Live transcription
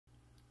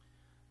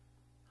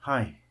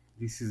Hi,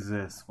 this is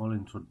a small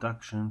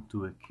introduction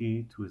to a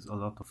kit with a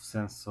lot of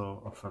sensor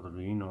of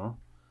Arduino.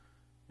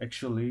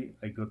 Actually,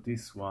 I got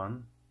this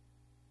one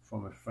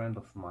from a friend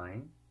of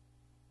mine.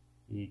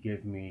 He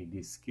gave me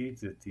this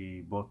kit that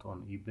he bought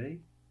on eBay.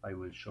 I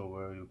will show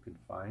where you can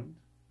find.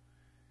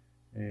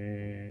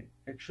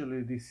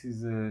 Actually, this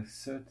is a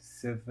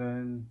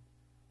 37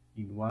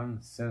 in 1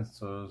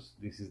 sensors.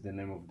 This is the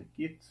name of the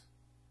kit.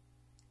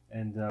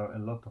 And there are a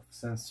lot of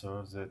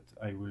sensors that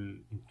I will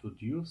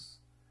introduce,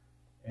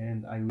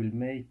 and I will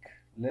make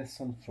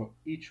lesson for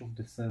each of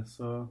the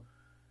sensor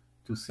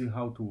to see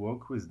how to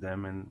work with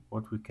them and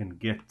what we can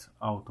get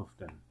out of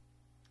them.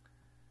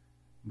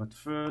 But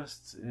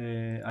first,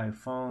 I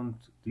found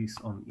this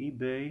on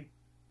eBay.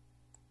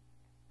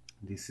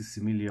 This is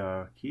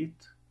similar kit.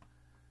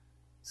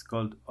 It's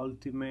called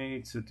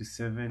Ultimate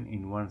 37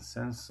 in 1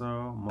 Sensor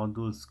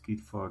Modules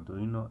Kit for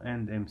Arduino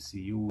and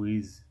MCU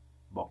with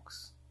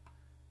box.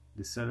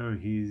 The seller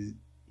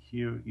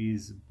here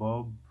is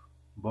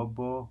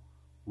Bobo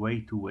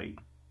Way to Way.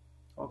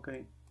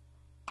 Okay,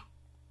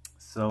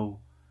 so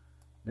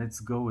let's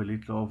go a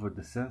little over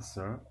the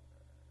sensor.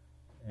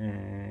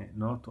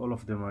 Not all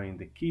of them are in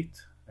the kit.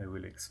 I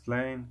will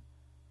explain,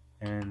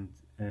 and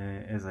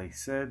as I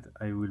said,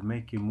 I will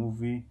make a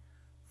movie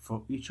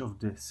for each of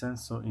the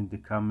sensor in the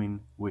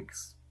coming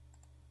weeks.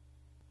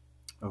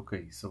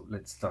 Okay, so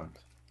let's start.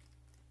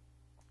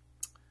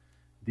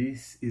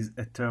 This is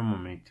a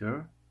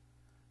thermometer.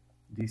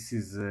 This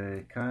is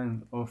a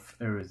kind of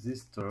a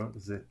resistor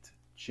that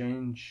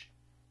change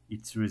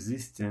its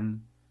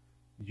resistance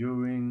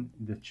during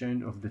the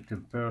change of the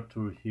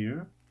temperature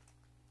here.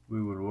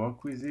 We will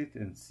work with it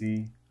and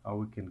see how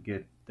we can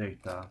get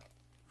data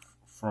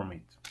from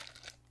it.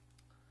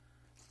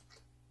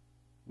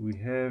 We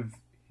have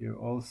here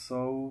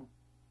also,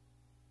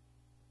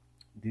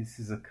 this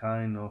is a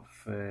kind of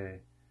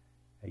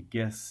I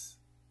guess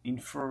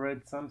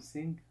infrared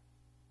something.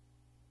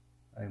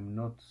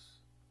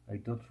 I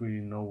don't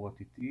really know what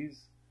it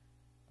is,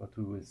 but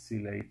we will see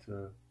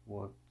later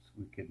what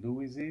we can do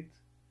with it.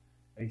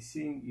 I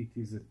think it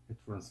is a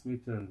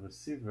transmitter and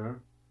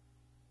receiver,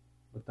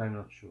 but I'm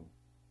not sure.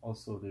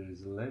 Also, there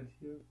is a LED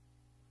here.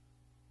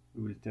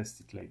 We will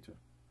test it later.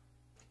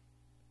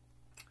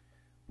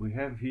 We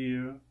have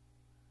here,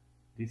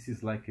 this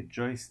is like a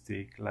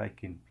joystick,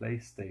 like in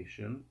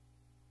PlayStation.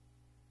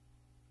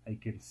 I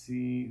can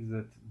see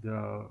that there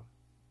are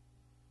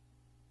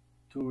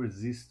 2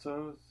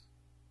 resistors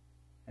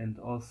and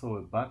also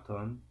a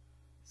button,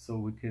 so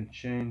we can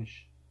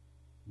change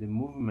the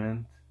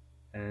movement,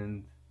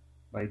 and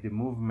by the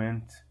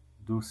movement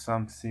do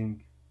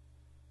something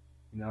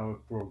in our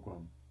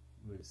program.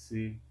 We'll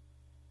see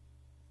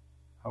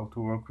how to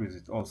work with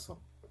it also.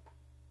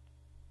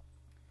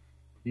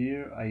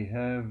 Here I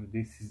have,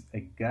 this is a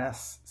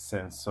gas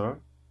sensor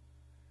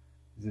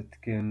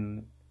that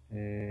can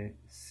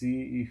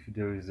see if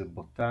there is a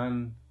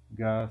butane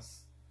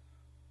gas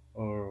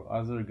or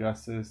other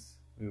gases.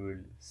 We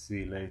will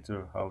see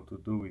later how to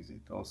do with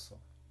it also.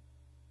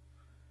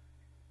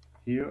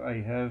 Here I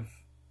have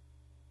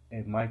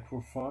a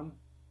microphone.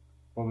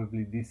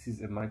 Probably this is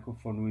a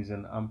microphone with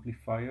an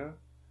amplifier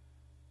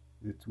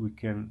that we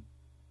can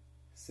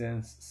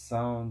sense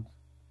sound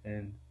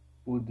and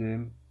put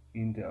them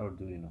in the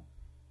Arduino.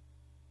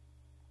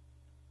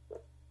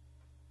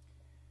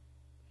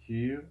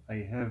 Here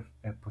I have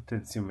a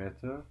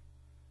potentiometer,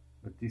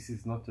 but this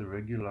is not a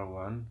regular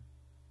one.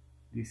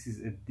 This is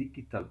a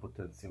digital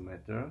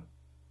potentiometer.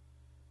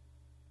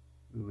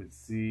 We will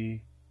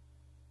see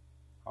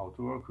how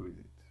to work with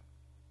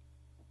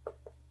it.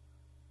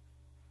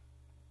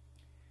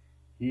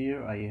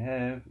 Here I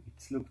have,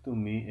 it's look to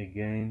me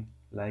again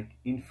like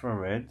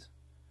infrared.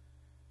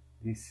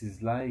 This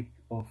is like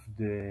of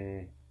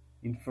the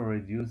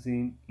infrared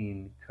using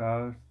in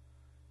cars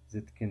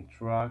that can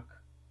track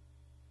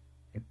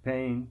a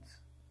paint,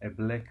 a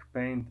black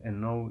paint,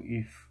 and know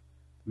if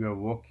we are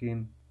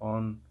walking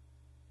on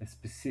a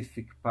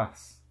specific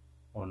path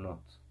or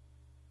not.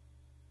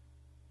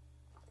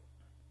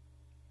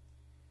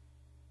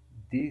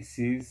 This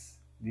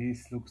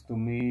looks to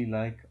me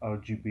like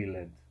RGB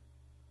LED.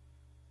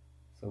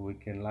 So we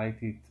can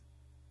light it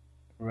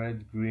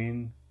red,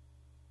 green,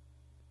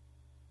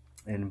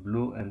 and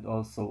blue, and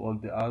also all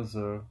the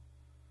other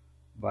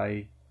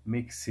by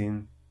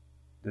mixing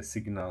the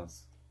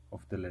signals of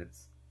the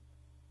LEDs.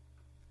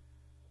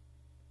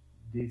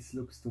 This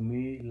looks to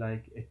me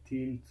like a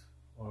tilt,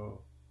 or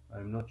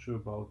I'm not sure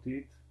about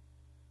it,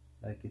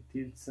 like a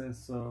tilt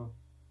sensor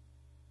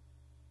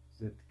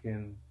that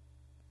can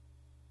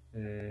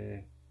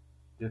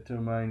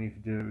determine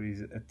if there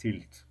is a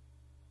tilt.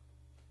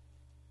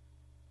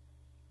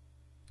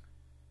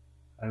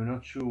 I'm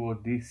not sure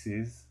what this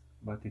is,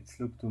 but it's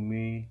looked to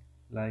me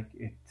like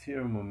a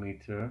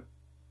thermometer,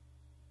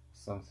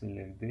 something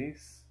like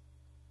this.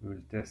 We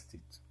will test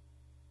it.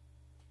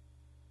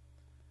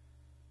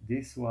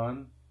 This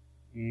one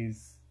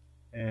is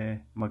a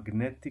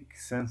magnetic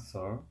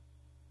sensor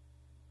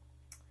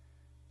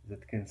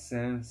that can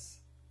sense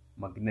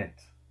magnet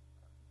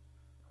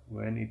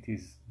when it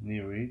is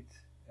near it,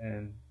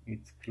 and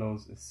it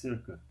closes a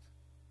circuit.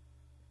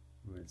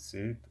 We'll see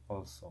it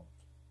also.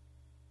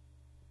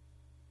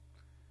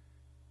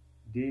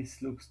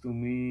 This looks to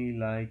me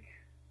like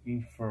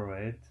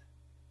infrared.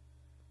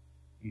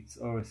 It's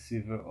or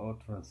receiver or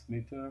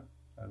transmitter,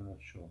 I'm not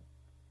sure.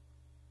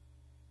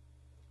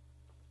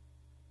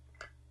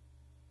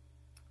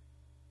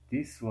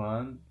 This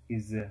one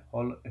is a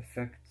Hall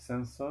effect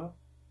sensor.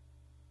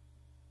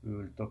 We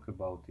will talk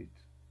about it.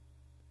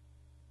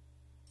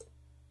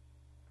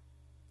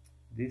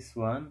 This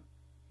one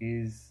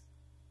is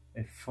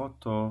a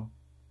photo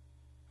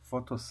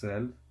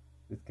cell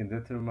that can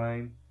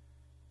determine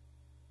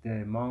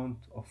the amount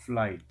of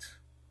light.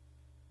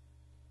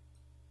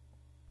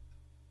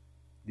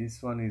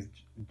 This one is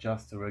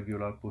just a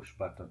regular push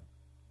button.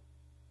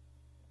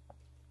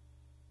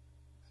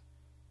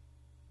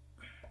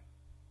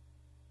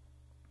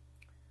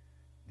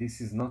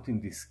 This is not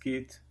in this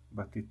kit,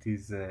 but it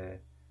is a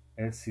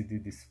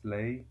LCD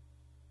display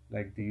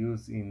like they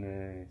use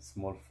in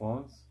small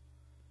phones.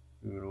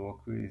 We will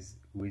work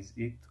with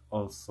it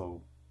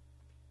also.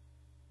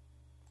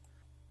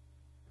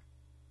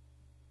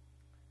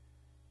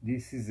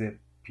 This is a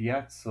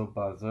piezo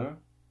buzzer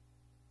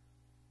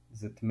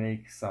that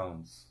makes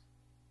sounds.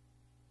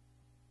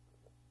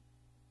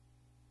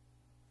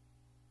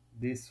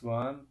 This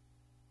one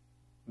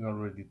we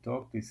already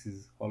talked. This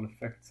is Hall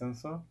effect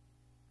sensor.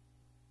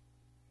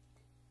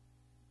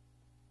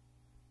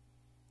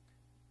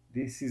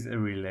 This is a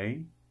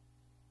relay.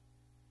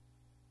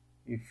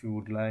 If you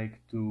would like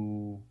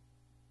to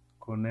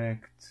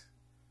connect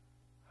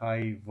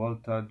high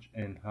voltage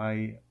and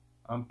high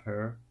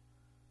ampere,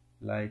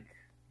 like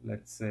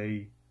let's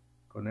say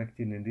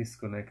connecting and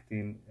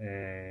disconnecting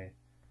a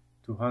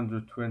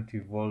 220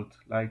 volt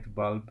light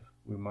bulb,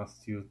 we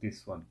must use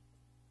this one.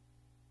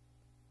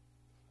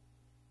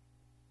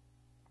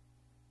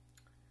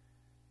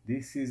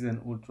 This is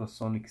an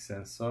ultrasonic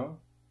sensor.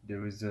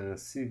 There is a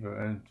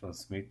receiver and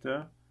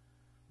transmitter.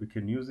 We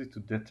can use it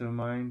to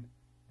determine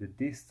the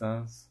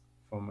distance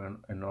from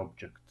an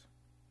object.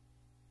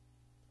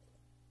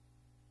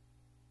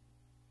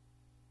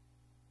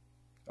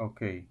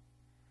 Okay,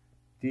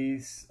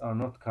 these are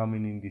not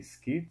coming in this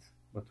kit,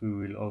 but we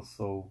will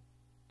also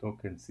talk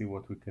and see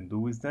what we can do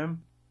with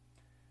them.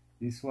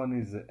 This one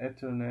is an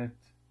Ethernet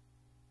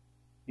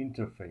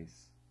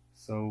interface,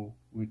 so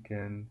we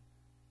can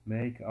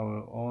make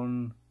our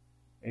own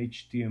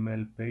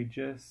HTML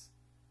pages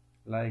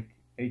like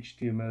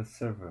HTML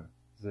server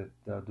that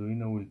the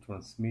Arduino will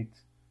transmit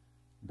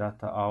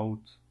data out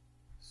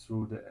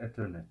through the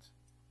Ethernet.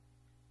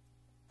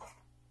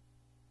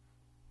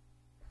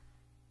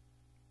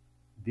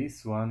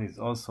 This one is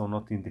also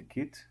not in the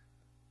kit.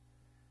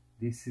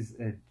 This is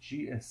a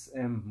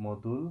GSM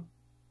module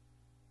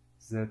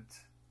that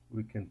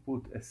we can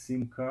put a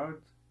SIM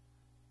card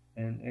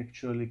and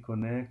actually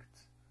connect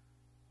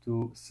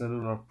to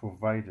cellular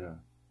provider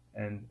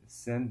and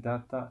send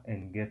data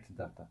and get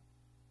data.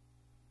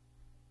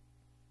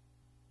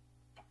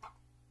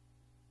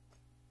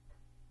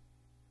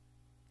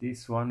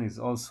 This one is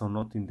also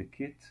not in the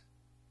kit.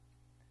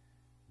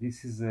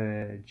 This is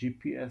a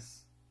GPS.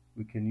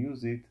 We can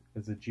use it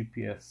as a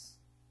GPS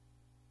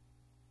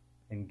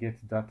and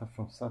get data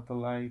from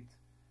satellite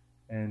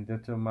and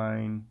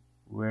determine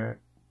where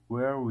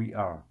we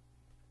are.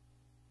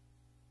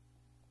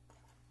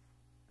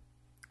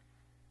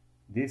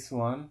 This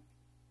one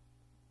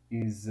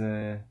is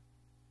an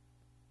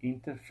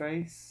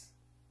interface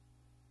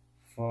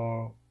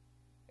for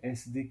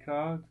SD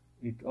card.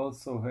 It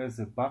also has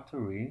a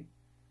battery,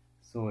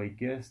 so I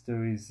guess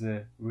there is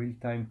a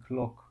real-time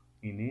clock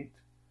in it.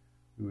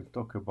 We will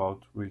talk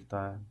about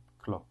real-time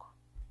clock.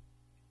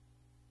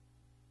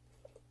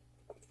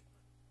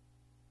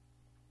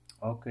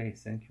 Okay,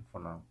 thank you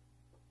for now.